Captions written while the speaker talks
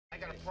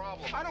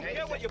problem. I don't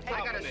care what your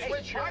problem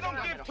is. I don't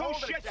give two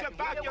shits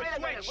about your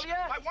switch.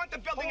 I want the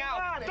building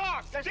out.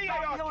 Doc, That's see you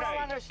don't okay.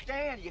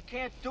 understand. You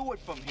can't do it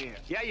from here.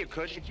 Yeah, you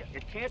could.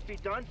 It can't be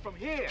done from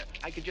here.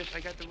 I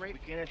got the rate.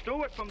 We can't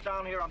do it from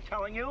down here, I'm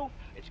telling you.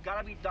 It's got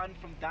to be done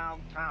from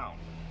downtown.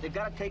 They've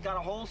got to take out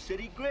a whole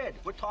city grid.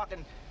 We're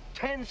talking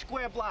 10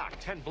 square blocks.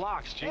 10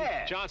 blocks, G.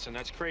 Yeah. Johnson,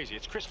 that's crazy.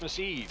 It's Christmas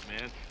Eve,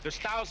 man. There's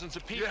thousands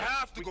of people. You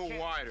have to go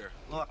wider.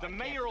 Look, The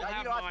mayor will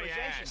have my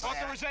ass.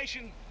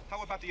 Authorization?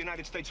 How about the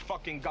United States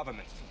fucking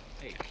government?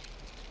 Hey,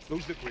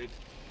 lose the grid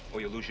or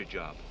you lose your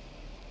job.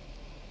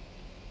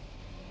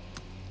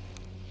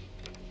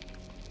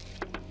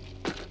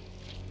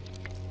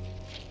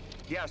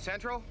 Yeah,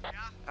 Central?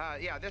 Yeah?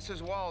 Yeah, this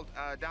is Walt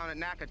down at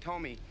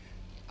Nakatomi.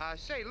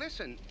 Say,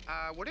 listen,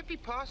 would it be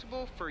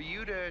possible for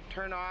you to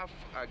turn off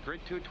grid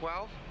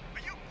 212? Are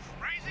you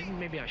crazy?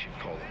 Maybe I should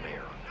call the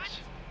mayor on this.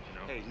 You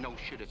know? Hey, no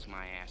shit, it's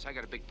my ass. I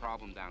got a big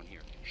problem down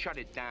here. Shut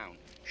it down.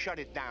 Shut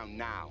it down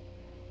now.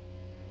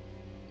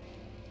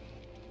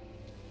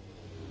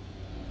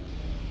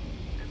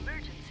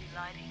 Emergency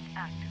lighting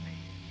activated.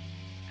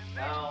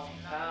 Pal,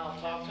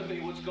 talk to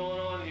me. What's going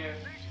on here?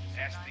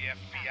 Ask the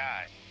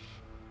FBI.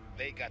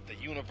 They got the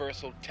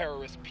universal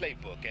terrorist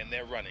playbook, and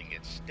they're running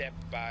it step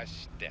by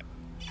step.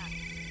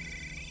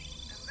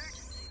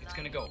 It's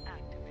gonna go.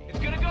 It's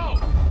gonna go!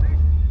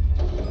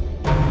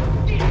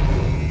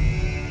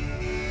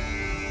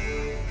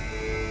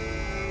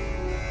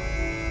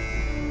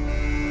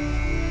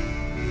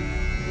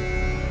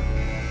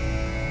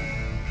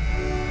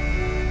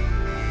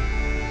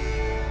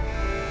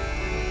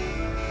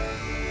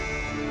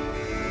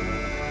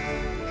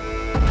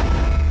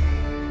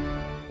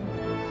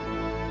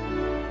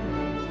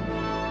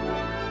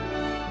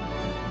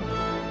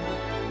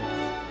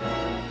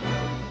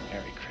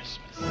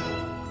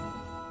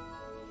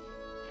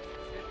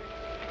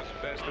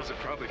 Bastards are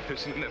probably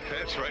pissing in their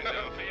pants right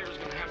now. The mayor's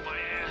gonna have my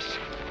ass.